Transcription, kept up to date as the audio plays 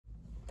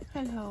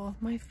Hello,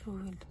 my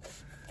food.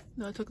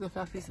 No, I took the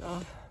fluffies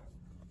off.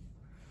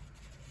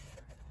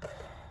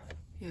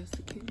 Here's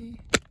the kitty.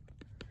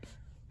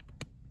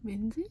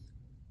 Minzy?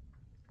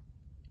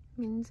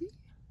 Minzy?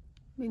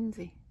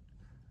 Minzy.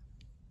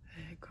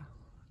 There you go.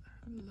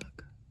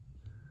 Look.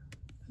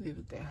 Leave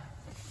it there.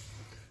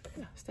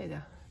 Yeah, stay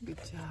there. Good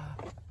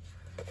job.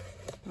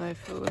 My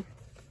food.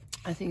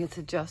 I think it's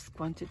a just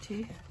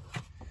quantity.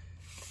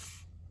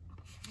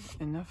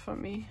 Enough for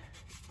me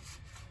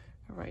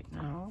right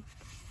now.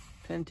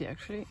 Plenty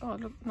actually. Oh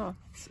look, no,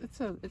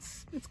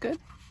 it's good.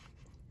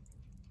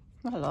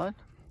 Not a lot.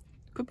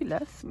 Could be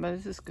less, but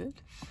this is good.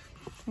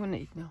 I'm gonna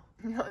eat now.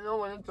 I don't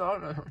want to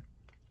talk.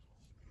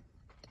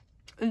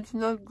 It's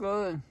not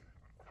good.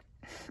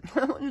 I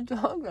don't want to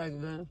talk like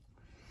this.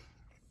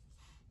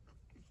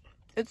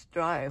 It's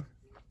dry.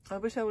 I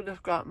wish I would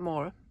have grabbed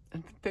more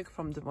and pick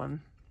from the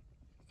one.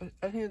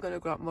 I think I'm gonna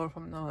grab more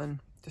from now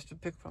on, just to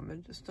pick from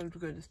it. It's not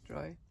good. It's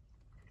dry.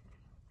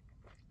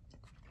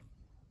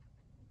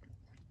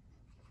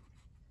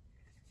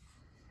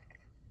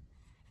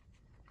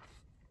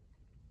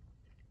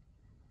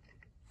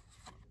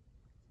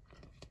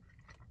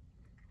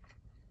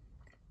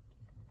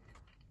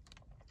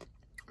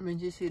 I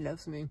mean, she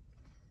loves me.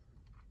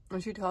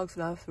 When she talks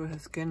love through her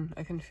skin,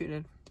 I can feel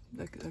it,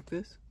 like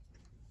this.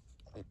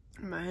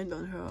 My hand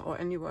on her or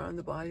anywhere on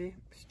the body,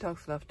 she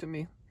talks love to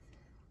me.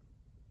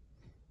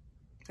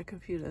 I can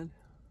feel it.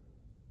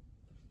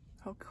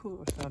 How cool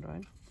was that,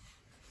 right?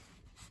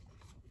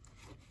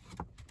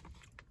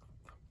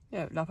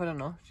 Yeah, love, I don't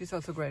know. She's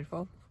also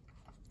grateful.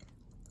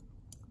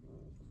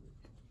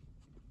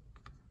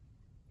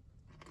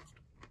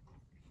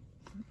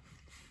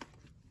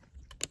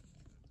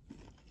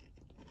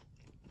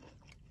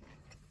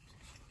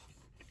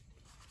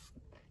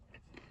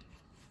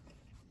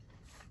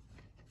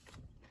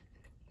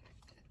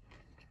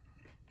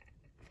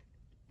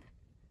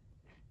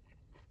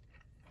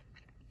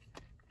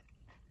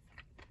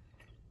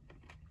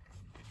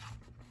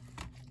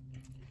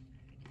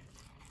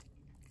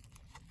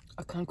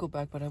 I can't go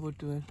back, but I would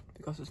do it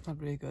because it's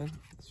not really good.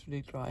 It's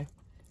really dry.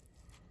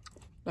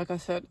 Like I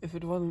said, if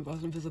it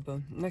wasn't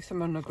visible, next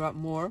time I'm gonna grab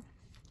more,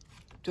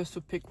 just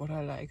to pick what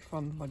I like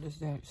from what is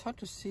there. It's hard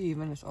to see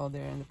when it's all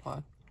there in the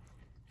pot.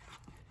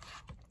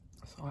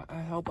 So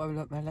I hope I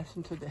learned my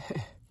lesson today.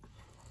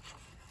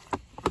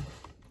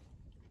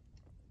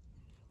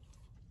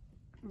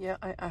 Yeah,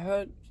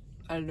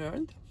 I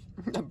learned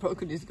that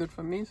broccoli is good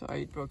for me, so I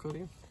eat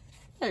broccoli.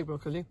 I like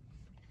broccoli.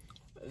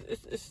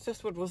 It's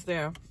just what was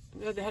there.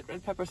 Yeah, they had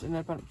red peppers in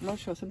it, but I'm not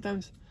sure.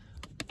 Sometimes,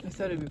 I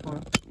said it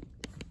before,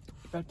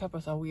 red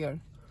peppers are weird.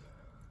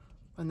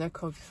 When they're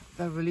cooked,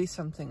 they release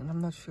something, and I'm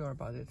not sure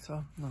about it,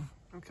 so no.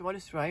 Okay, what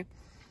is dry?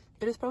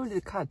 It is probably the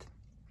cut.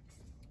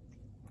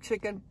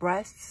 Chicken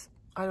breasts,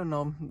 I don't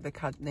know the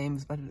cut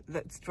names, but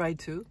that's dry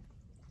too.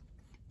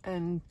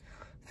 And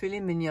filet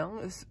mignon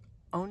is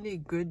only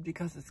good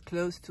because it's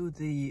close to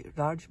the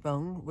large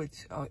bone,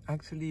 which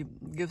actually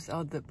gives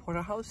out the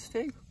porterhouse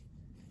steak.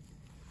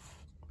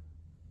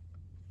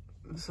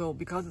 So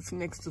because it's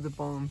next to the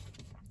bone,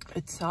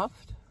 it's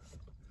soft.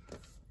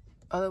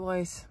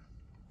 Otherwise,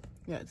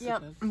 yeah, it's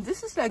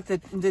this is like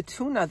the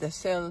tuna they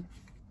sell,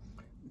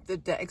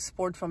 the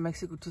export from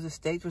Mexico to the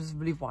States, which is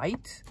really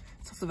white.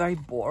 It's also very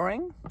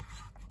boring.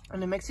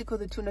 And in Mexico,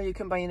 the tuna you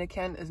can buy in a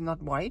can is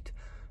not white.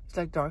 It's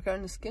like darker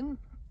in the skin,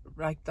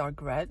 like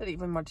dark red, and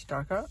even much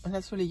darker, and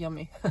that's really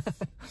yummy.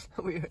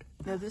 Weird.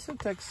 Now this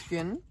looks like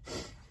skin.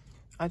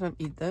 I don't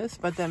eat this,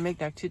 but they make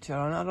like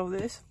chicharron out of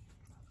this.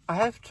 I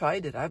have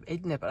tried it. I've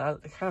eaten it, but I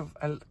kind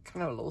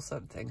of loathe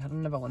that thing. I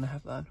don't never want to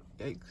have that.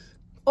 Yikes.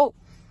 Oh,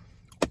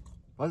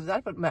 was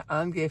that what my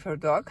aunt gave her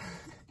dog?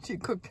 She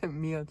cooked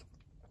him meat.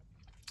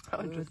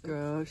 Good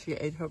girl. She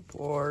ate her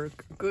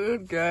pork.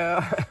 Good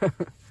girl.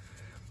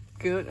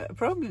 Good. I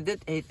probably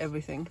did eat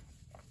everything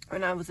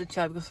when I was a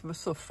child because I was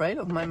so afraid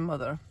of my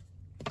mother.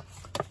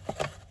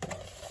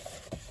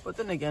 But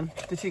then again,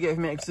 did she give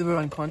me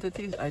exuberant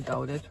quantities? I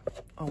doubt it.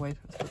 Oh wait,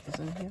 let's put this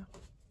in here.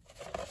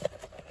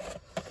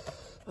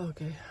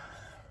 Okay.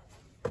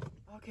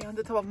 Okay, on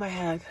the top of my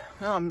head,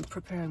 now I'm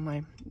preparing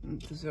my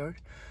dessert.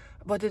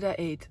 What did I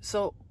eat?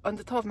 So, on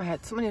the top of my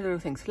head, so many little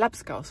things.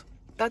 Lapskaus.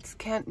 That's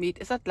canned meat.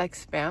 Is that like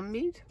spam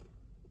meat?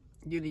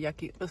 Really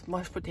yucky. With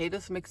mashed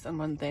potatoes mixed on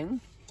one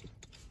thing.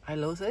 I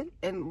loathe it.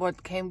 And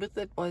what came with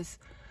it was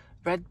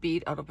red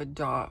beet out of a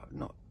jar.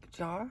 No,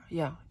 jar?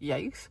 Yeah,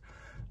 yikes.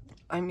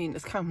 I mean,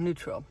 it's kind of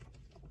neutral.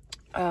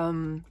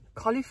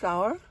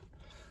 Cauliflower.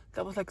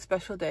 That was like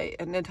special day.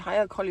 An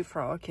entire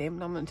cauliflower came.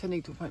 Now I'm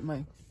intending to find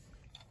my...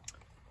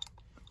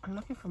 I'm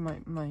looking for my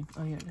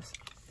oh, here it is.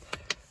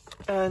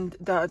 And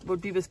that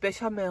would be with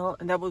bechamel,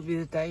 and that would be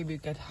the day we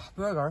get a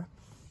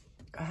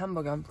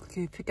hamburger,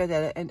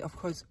 and of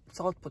course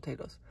salt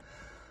potatoes.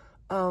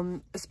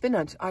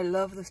 Spinach. I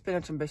love the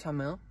spinach and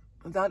bechamel.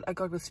 That I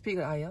got with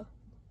spiegeleier.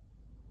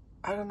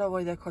 I don't know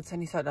why they're called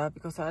sunny side up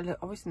because they're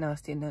always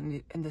nasty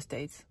in the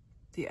States.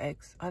 The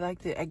eggs. I like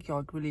the egg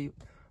yolk really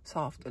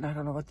soft, and I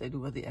don't know what they do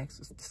with the eggs.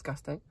 It's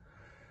disgusting.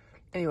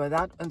 Anyway,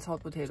 that and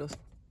salt potatoes.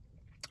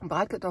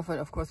 Bratkartoffeln,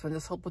 of course, when the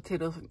whole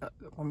potatoes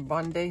on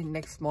one day,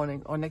 next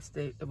morning or next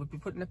day, it would be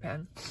put in a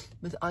pan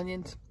with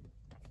onions,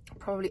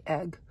 probably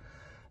egg,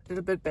 a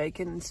little bit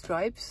bacon in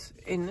stripes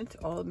in it,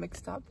 all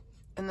mixed up.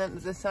 And then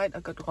at the side, I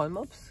got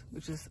rollmops,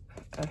 which is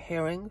a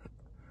herring,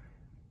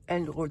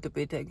 and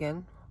rotebete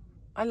again.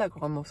 I like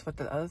rollmops, but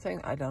the other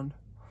thing, I don't.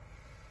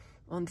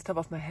 On the top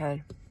of my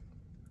head.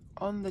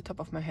 On the top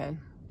of my head.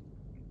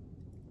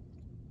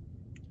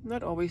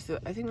 Not always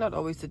I think not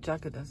always the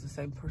jacket has the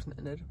same person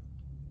in it.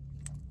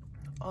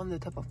 On the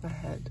top of my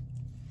head.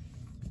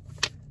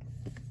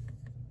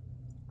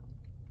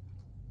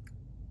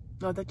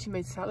 No, that she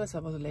made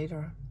salsa was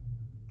later,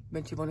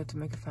 when she wanted to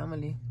make a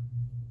family.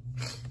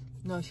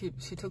 No, she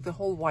took the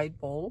whole white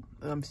bowl,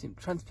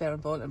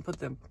 transparent bowl, and put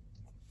the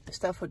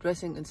stuff for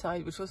dressing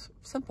inside, which was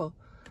simple,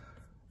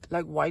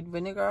 like white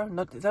vinegar.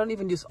 They don't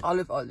even use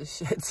olive oil. This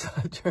shit, so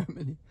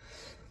Germany.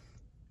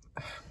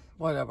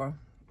 Whatever.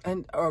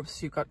 And herbs.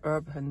 She got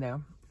herb in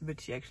there,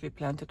 which she actually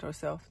planted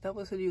herself. That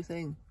was a new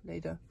thing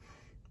later.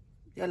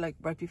 Yeah, like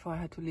right before I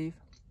had to leave.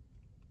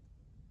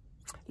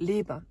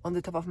 Leber on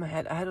the top of my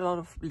head. I had a lot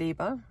of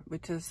Leber,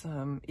 which is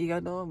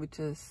hígado, which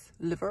is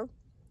liver,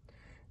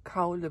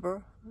 cow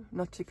liver,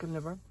 not chicken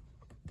liver,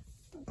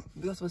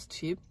 because it was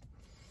cheap.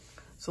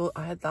 So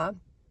I had that.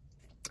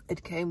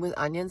 It came with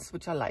onions,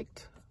 which I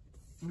liked,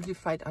 really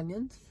fried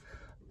onions,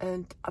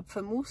 and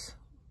Apfelmus,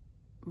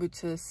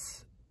 which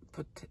is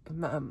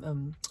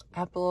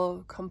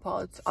apple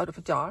compote out of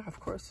a jar, of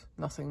course,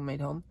 nothing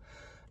made home,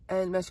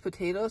 and mashed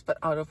potatoes, but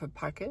out of a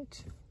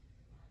package.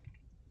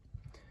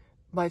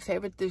 My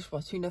favorite dish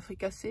was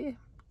hühnerfrikassee.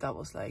 That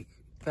was like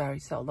very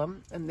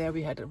seldom. And there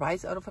we had a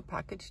rice out of a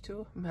package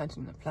too.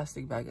 Imagine a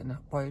plastic bag in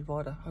boiled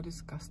water. How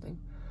disgusting.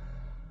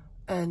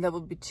 And that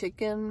would be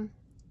chicken.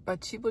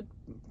 But she would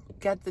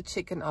get the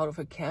chicken out of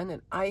a can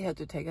and I had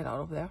to take it out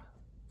of there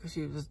because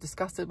she was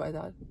disgusted by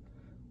that.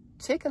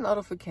 Chicken out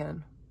of a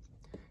can.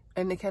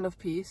 And a can of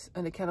peas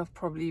and a can of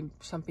probably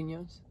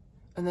champignons.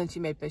 And then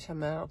she made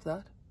bechamel out of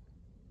that.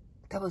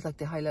 That was like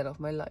the highlight of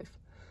my life.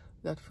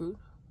 That food.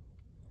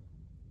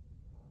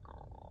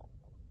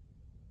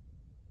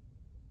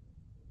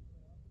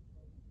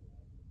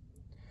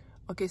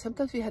 Okay,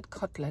 sometimes we had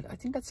cutlet. I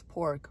think that's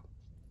pork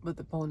with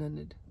the bone in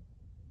it.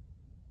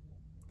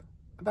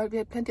 But we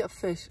had plenty of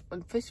fish.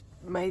 And fish,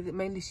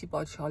 mainly she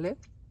bought shole.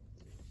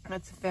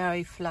 That's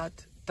very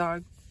flat,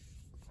 dark,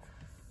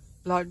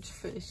 large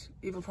fish,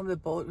 even from the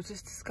boat, which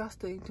is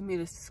disgusting. To me,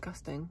 it's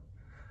disgusting.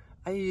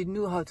 I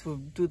knew how to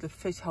do the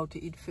fish, how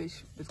to eat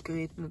fish with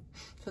Greten.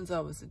 Since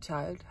I was a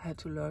child, I had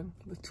to learn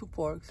with 2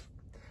 porks.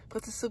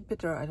 Because it's so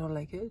bitter, I don't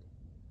like it.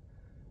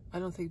 I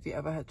don't think we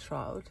ever had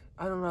trout.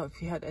 I don't know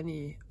if you had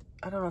any...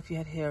 I don't know if you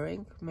had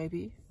herring,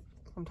 maybe,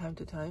 from time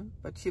to time.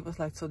 But she was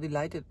like so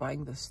delighted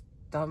buying this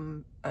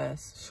dumb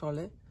ass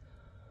shole.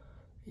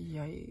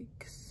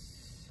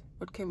 Yikes.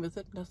 What came with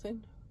it?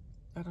 Nothing?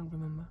 I don't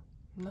remember.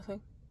 Nothing?